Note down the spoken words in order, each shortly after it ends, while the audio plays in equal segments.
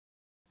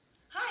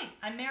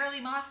I'm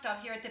Merilee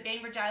Mostov here at the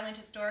Bainbridge Island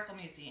Historical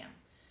Museum.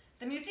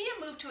 The museum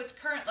moved to its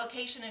current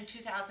location in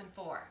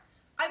 2004.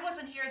 I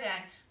wasn't here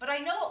then, but I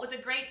know it was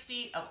a great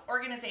feat of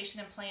organization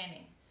and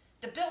planning.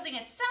 The building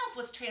itself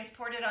was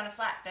transported on a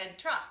flatbed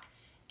truck,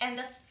 and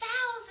the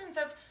thousands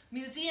of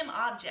museum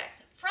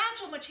objects,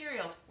 fragile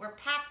materials, were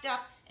packed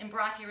up and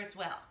brought here as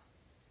well.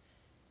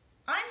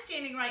 I'm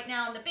standing right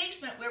now in the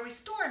basement where we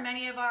store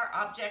many of our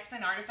objects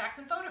and artifacts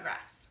and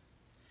photographs.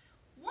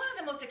 One of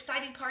the most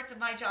exciting parts of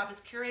my job as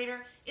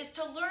curator is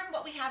to learn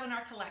what we have in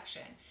our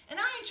collection, and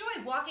I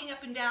enjoy walking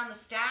up and down the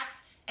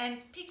stacks and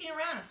peeking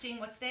around and seeing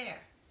what's there.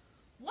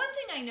 One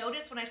thing I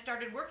noticed when I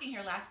started working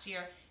here last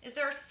year is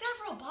there are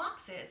several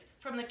boxes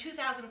from the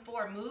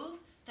 2004 move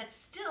that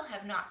still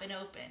have not been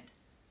opened.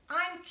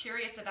 I'm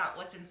curious about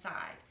what's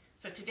inside,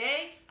 so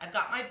today I've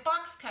got my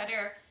box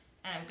cutter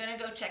and I'm going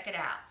to go check it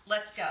out.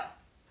 Let's go.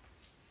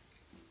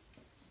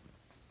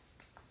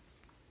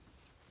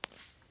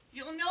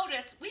 You'll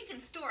notice we can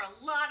store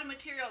a lot of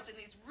materials in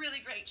these really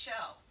great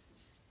shelves.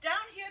 Down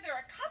here there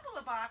are a couple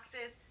of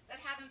boxes that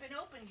haven't been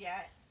opened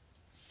yet.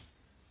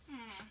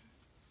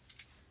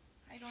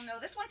 I don't know.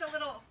 This one's a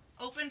little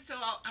open, so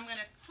I'm going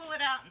to pull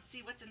it out and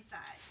see what's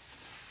inside.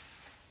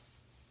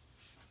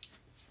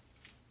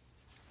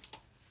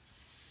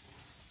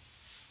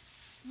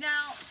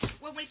 Now,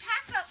 when we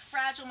pack up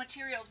fragile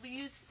materials, we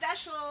use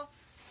special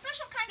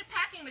kind of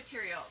packing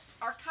materials,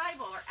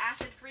 archival or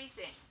acid-free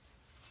things.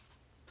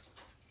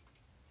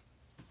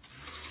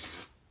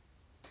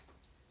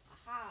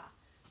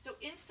 So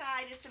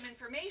inside is some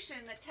information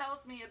that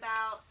tells me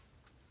about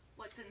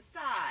what's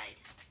inside.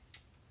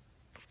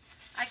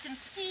 I can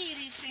see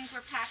these things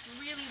were packed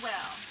really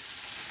well.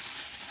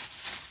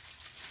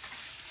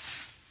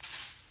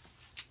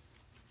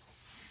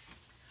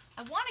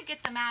 I want to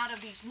get them out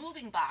of these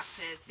moving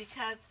boxes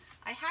because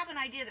I have an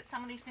idea that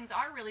some of these things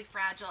are really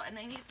fragile and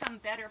they need some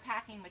better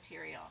packing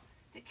material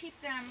to keep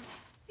them,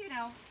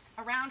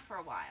 around for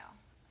a while.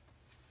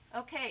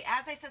 Okay,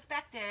 as I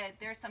suspected,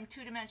 there's some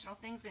two-dimensional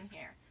things in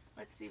here.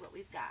 Let's see what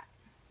we've got.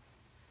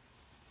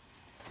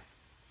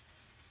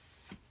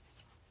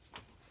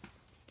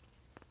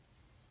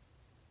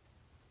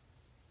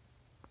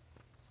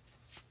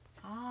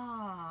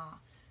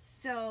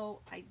 So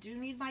I do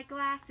need my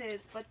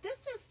glasses, but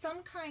this is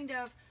some kind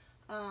of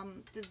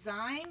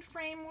design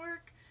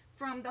framework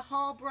from the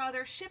Hall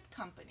Brothers Ship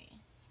Company.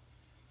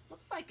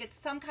 Looks like it's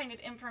some kind of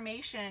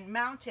information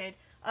mounted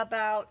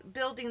about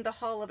building the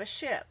hull of a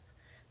ship.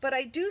 But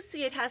I do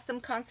see it has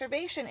some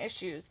conservation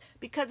issues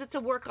because it's a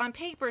work on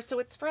paper, so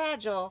it's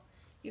fragile.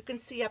 You can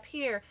see up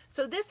here.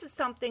 So this is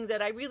something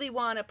that I really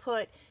want to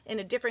put in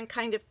a different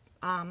kind of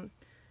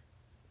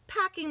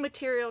packing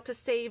material to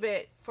save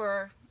it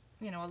for,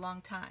 a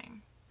long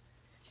time.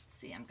 Let's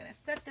see, I'm going to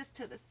set this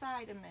to the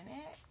side a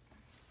minute.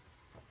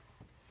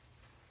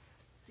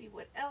 See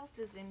what else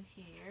is in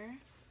here.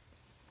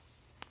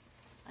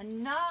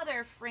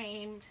 Another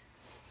framed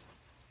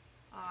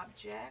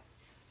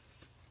object.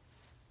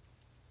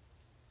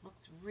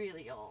 Looks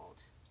really old.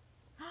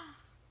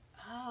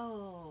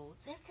 Oh,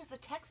 this is a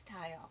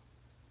textile.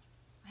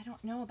 I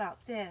don't know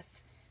about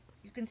this.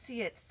 You can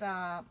see it's,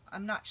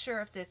 I'm not sure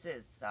if this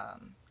is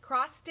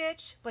cross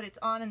stitch, but it's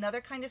on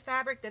another kind of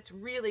fabric that's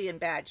really in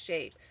bad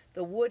shape.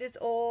 The wood is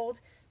old.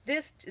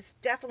 This is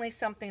definitely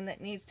something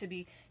that needs to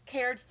be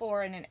cared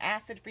for in an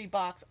acid-free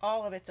box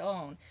all of its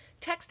own.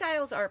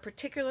 Textiles are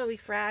particularly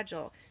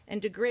fragile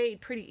and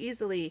degrade pretty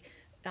easily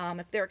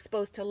if they're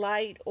exposed to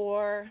light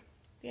or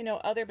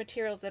other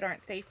materials that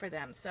aren't safe for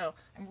them. So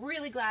I'm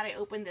really glad I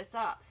opened this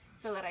up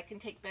so that I can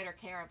take better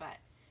care of it.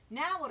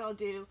 Now what I'll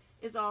do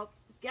is I'll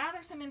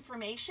gather some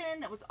information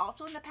that was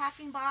also in the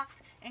packing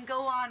box and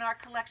go on our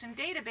collection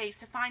database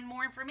to find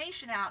more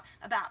information out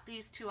about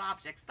these two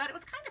objects. But it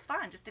was kind of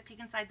fun just to peek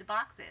inside the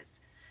boxes.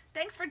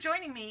 Thanks for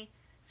joining me.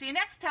 See you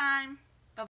next time.